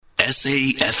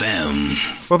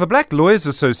SAFM. Well, the Black Lawyers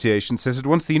Association says it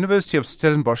wants the University of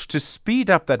Stellenbosch to speed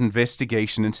up that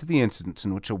investigation into the incident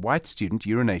in which a white student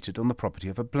urinated on the property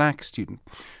of a black student.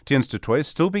 Tiens du Toit is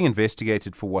still being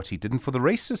investigated for what he did and for the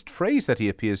racist phrase that he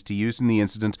appears to use in the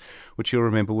incident, which you'll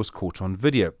remember was caught on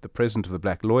video. The president of the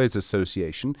Black Lawyers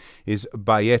Association is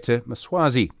Bayethe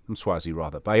Mswazi.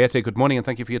 Bayethe, good morning and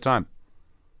thank you for your time.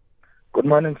 Good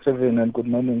morning, Stephen, and good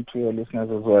morning to your listeners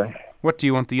as well. What do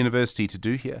you want the university to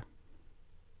do here?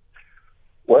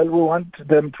 Well, we want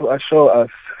them to assure us,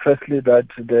 firstly, that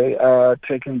they are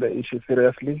taking the issue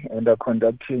seriously and are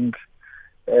conducting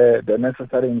the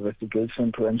necessary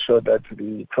investigation to ensure that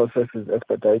the process is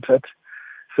expedited.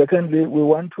 Secondly, we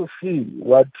want to see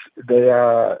what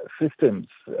their systems,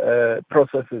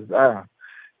 processes are,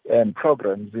 and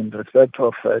programs in respect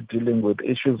of dealing with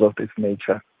issues of this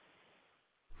nature.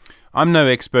 I'm no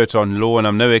expert on law and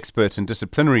I'm no expert in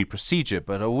disciplinary procedure,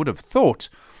 but I would have thought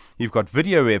you've got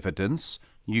video evidence.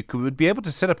 You would be able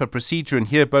to set up a procedure and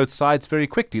hear both sides very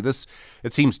quickly. This,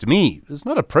 it seems to me, is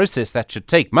not a process that should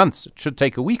take months. It should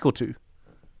take a week or two.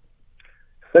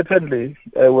 Certainly,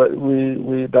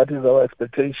 that is our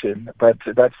expectation, but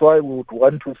that's why we would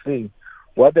want to see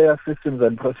what their systems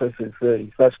and processes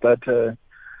say, such that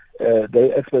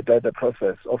they expedite the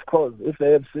process. Of course, if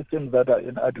they have systems that are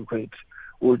inadequate,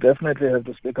 we'll definitely have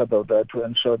to speak about that to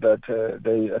ensure that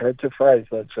they rectify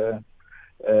such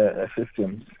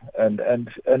systems. And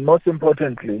most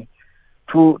importantly,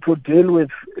 to deal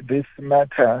with this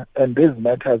matter and these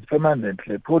matters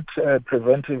permanently, put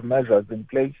preventive measures in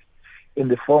place in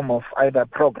the form of either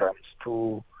programs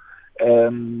to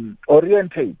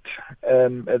orientate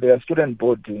their student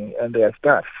body and their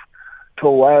staff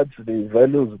towards the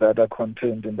values that are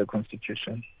contained in the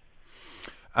Constitution.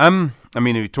 I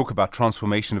mean, we talk about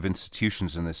transformation of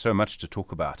institutions, and there's so much to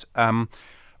talk about.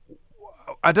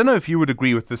 I don't know if you would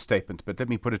agree with this statement, but let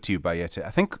me put it to you, Bayethe.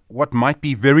 I think what might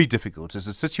be very difficult is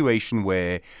a situation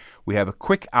where we have a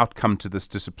quick outcome to this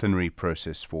disciplinary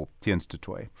process for Tiens du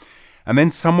Toit, and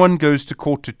then someone goes to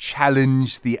court to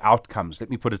challenge the outcomes. Let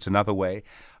me put it another way.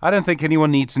 I don't think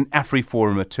anyone needs an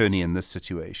AfriForum attorney in this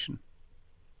situation.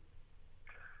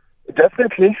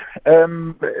 Definitely.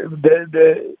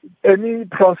 Any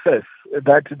process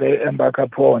that they embark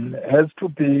upon has to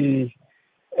be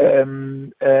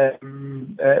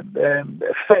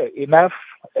fair enough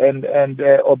and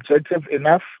objective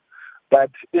enough,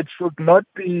 but it should not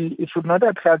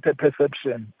attract a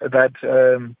perception that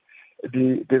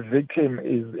the victim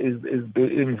is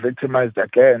being victimized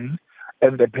again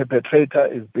and the perpetrator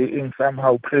is being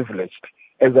somehow privileged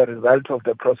as a result of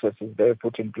the processes they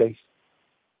put in place.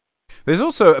 There's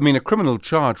also, a criminal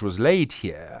charge was laid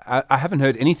here. I haven't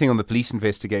heard anything on the police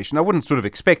investigation. I wouldn't sort of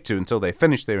expect to until they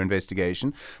finish their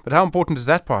investigation. But how important is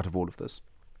that part of all of this?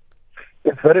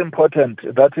 It's very important.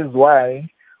 That is why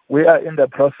we are in the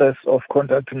process of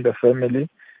contacting the family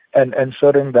and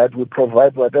ensuring that we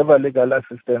provide whatever legal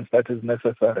assistance that is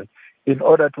necessary in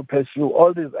order to pursue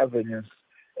all these avenues,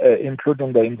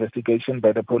 including the investigation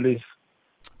by the police.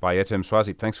 Bayethe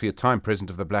Mswazi, thanks for your time, President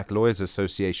of the Black Lawyers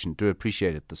Association. Do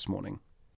appreciate it this morning.